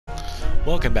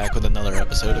Welcome back with another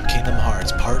episode of Kingdom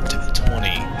Hearts Part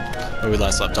 20. Where we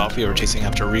last left off, we were chasing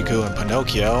after Riku and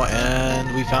Pinocchio,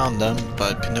 and we found them,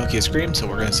 but Pinocchio screamed, so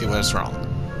we're going to see what's wrong.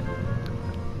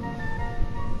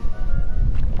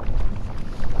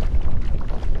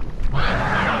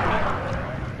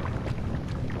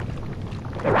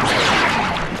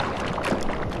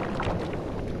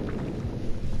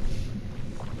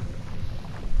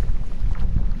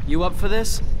 You up for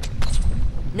this?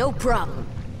 No problem.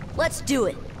 Let's do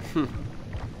it. Hmm.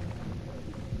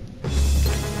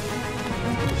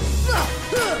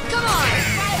 Come on!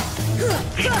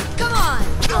 Come on!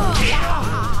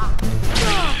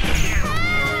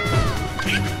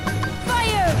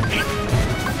 Fire!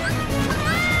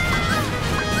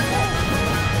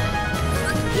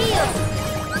 Heal!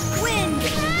 Wind!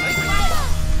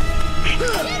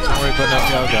 Don't worry,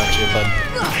 Pinocchio, I got you, bud.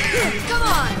 Come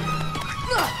on!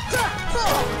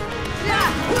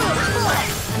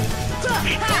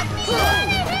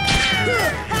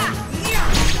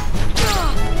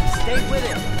 Stay with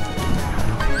him.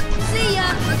 See ya!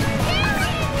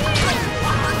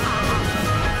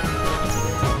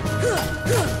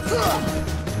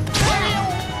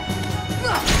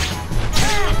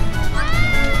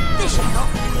 This should help.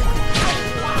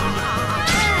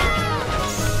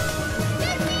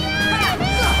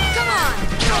 Come on!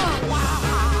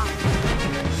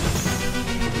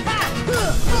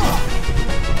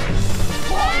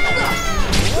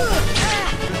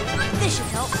 This should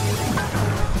help.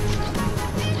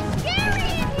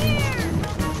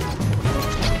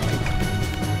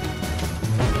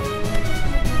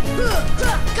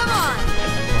 Come on!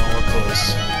 Oh, we're close.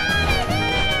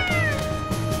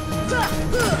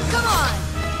 Come on!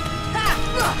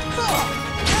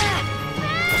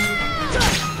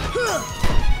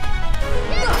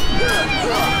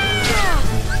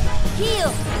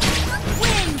 Heal!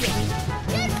 Wind!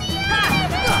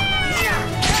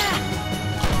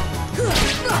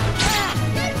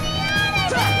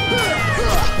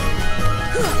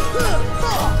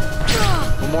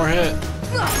 One more hit.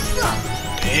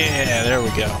 Yeah, there we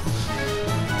go.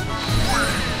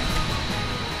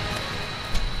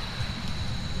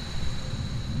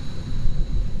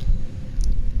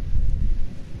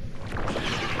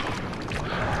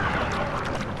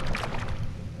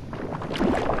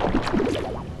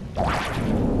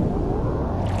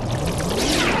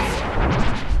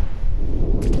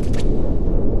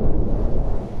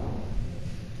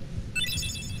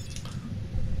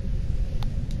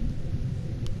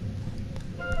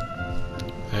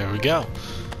 There we go.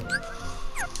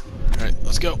 Alright,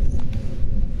 let's go.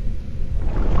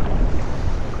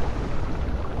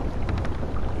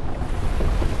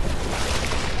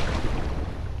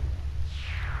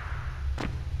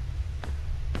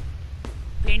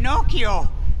 Pinocchio!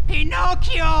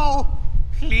 Pinocchio!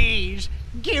 Please,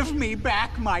 give me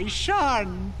back my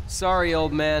son! Sorry,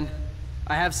 old man.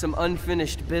 I have some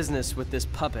unfinished business with this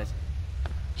puppet.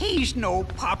 He's no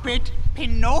puppet.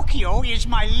 Pinocchio is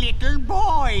my little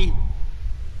boy.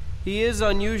 He is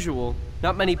unusual.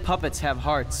 Not many puppets have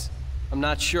hearts. I'm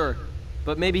not sure,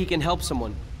 but maybe he can help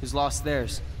someone who's lost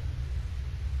theirs.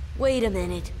 Wait a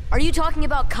minute. Are you talking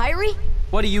about Kairi?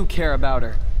 What do you care about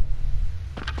her?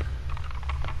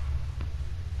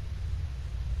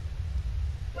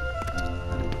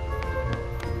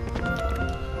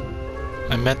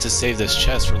 I meant to save this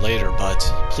chest for later, but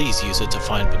please use it to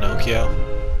find Pinocchio.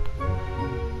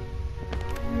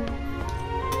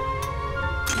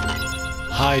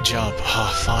 High jump.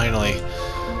 Oh, finally.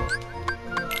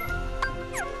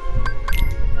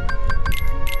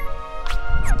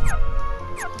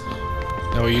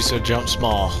 Now we used to jump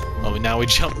small. Oh, now we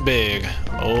jump big.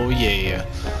 Oh, yeah.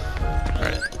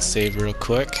 Alright, let's save real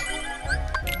quick.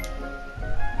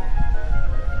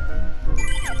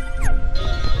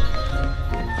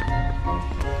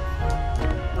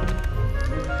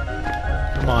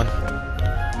 Come on.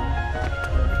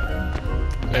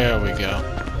 There we go.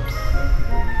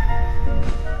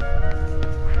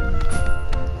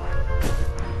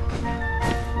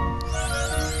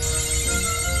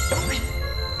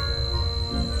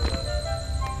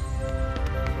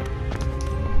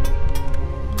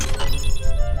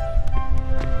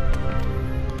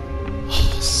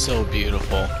 So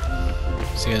beautiful.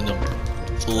 Seeing them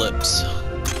flips.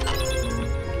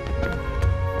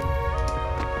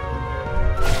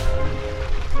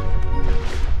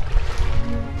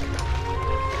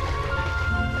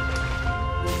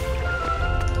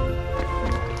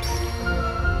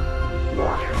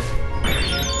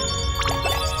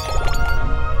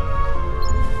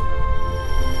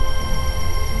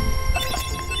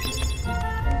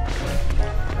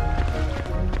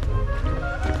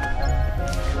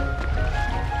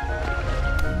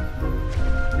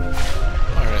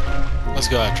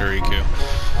 go after Riku.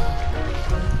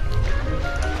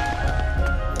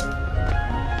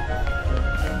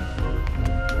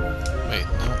 Wait,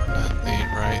 no, that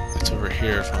ain't right. It's over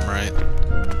here if I'm right.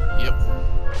 Yep.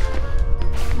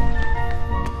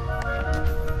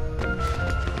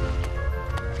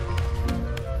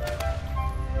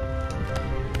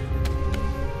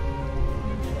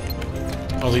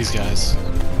 Oh, these guys.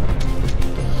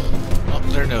 Oh,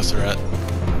 they're no threat.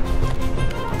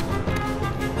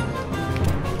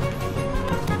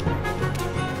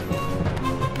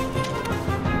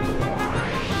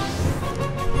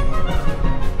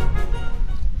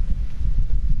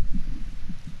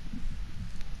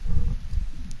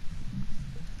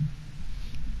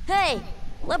 Hey!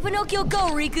 Let Pinocchio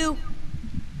go, Riku!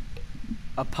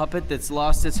 A puppet that's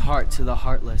lost its heart to the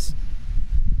heartless.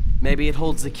 Maybe it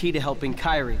holds the key to helping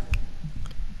Kairi.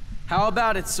 How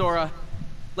about it, Sora?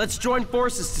 Let's join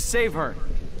forces to save her.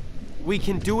 We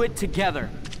can do it together.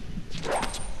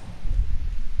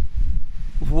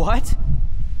 What?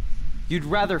 You'd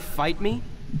rather fight me?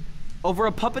 Over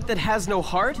a puppet that has no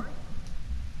heart?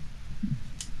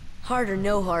 Heart or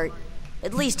no heart,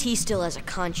 at least he still has a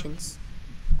conscience.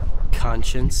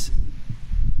 Conscience?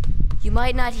 You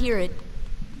might not hear it,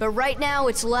 but right now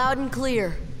it's loud and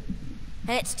clear.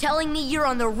 And it's telling me you're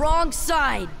on the wrong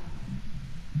side!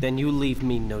 Then you leave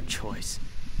me no choice.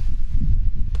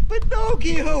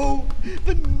 Pinocchio!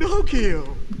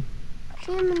 Pinocchio!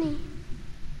 Jiminy,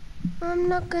 I'm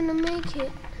not gonna make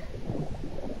it.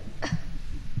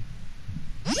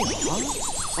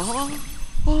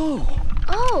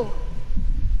 Oh,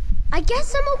 I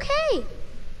guess I'm okay.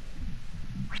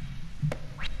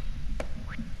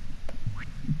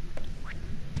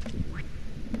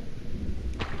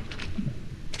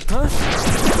 Huh?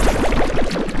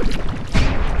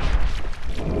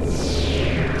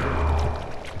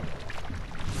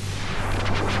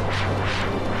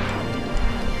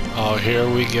 Oh, here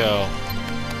we go.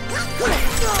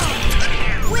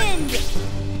 Wind!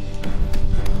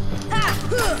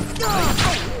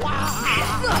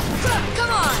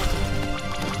 Come on!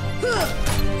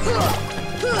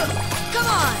 Come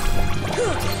on!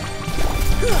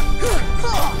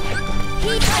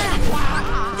 Heat!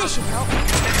 This should help.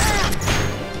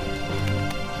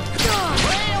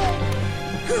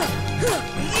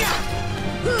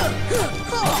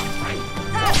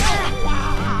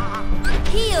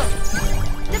 Heal!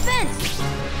 Defense!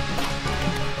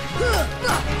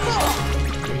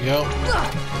 Here we go.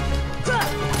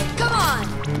 Come on!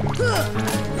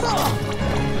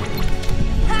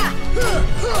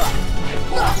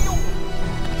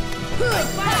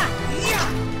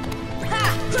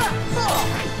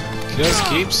 Just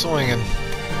keep swinging.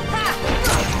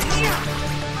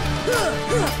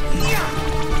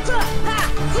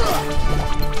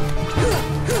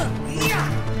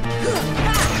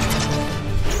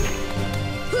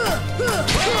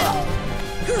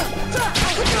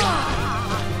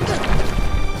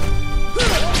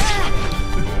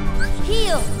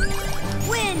 Heal!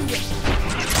 Wind!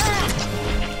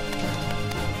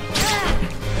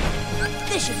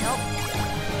 This should help.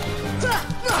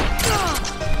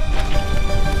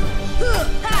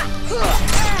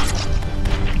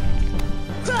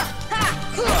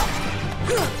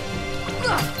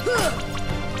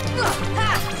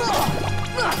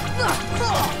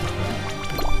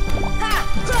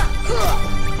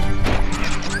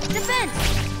 Defense!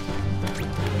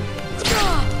 Come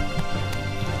on!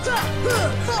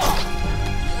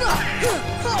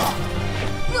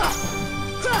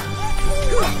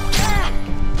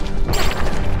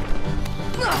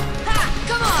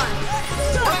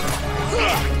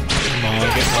 Come on,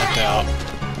 get knocked out.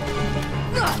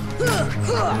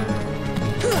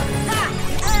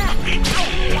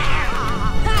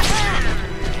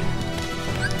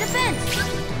 Defense!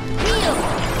 Heal!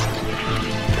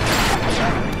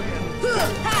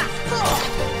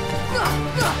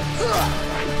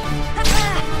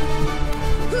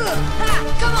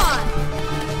 Come on!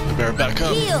 We better back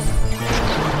up. Heal!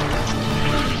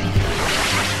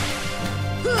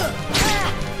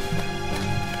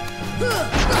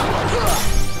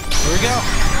 Here we go.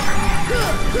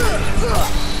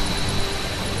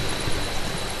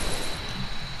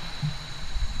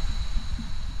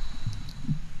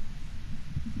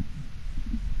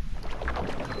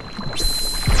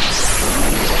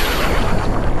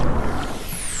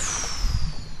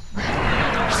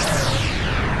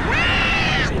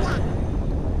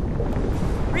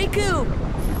 Riku!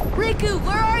 Riku,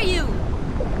 where are you?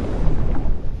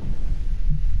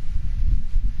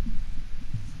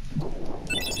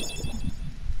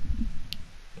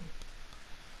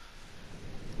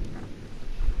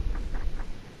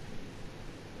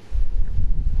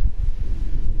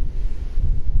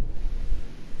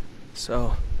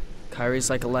 So, Kairi's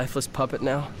like a lifeless puppet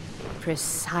now?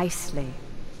 Precisely.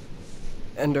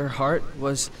 And her heart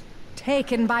was...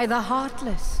 Taken by the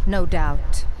Heartless, no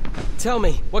doubt. Tell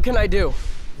me, what can I do?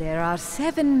 There are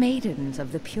 7 maidens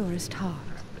of the purest heart.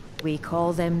 We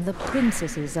call them the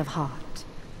Princesses of Heart.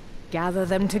 Gather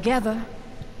them together,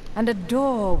 and a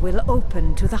door will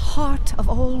open to the heart of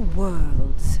all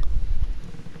worlds.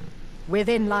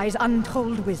 Within lies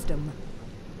untold wisdom.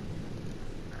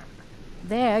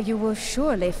 There you will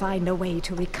surely find a way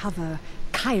to recover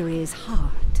Kairi's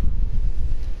heart.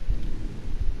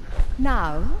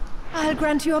 Now, I'll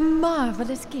grant you a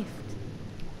marvelous gift.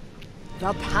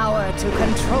 The power to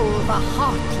control the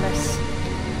Heartless.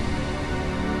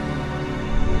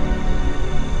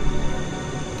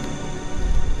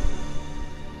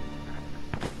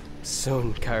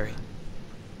 Soon, Kairi.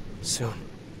 Soon.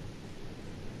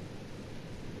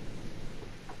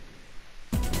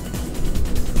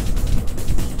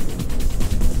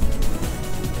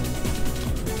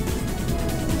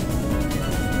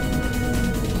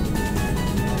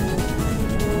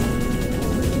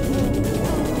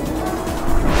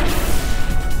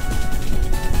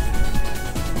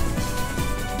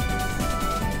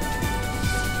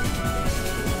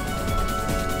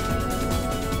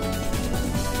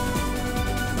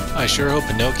 I sure hope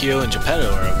Pinocchio and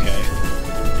Geppetto are okay.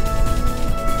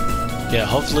 Yeah,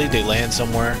 hopefully they land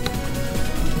somewhere.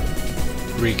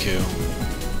 Riku.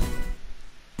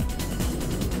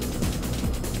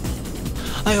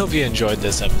 I hope you enjoyed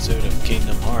this episode of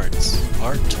Kingdom Hearts,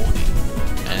 Part 20.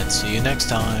 And see you next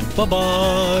time.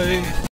 Bye-bye!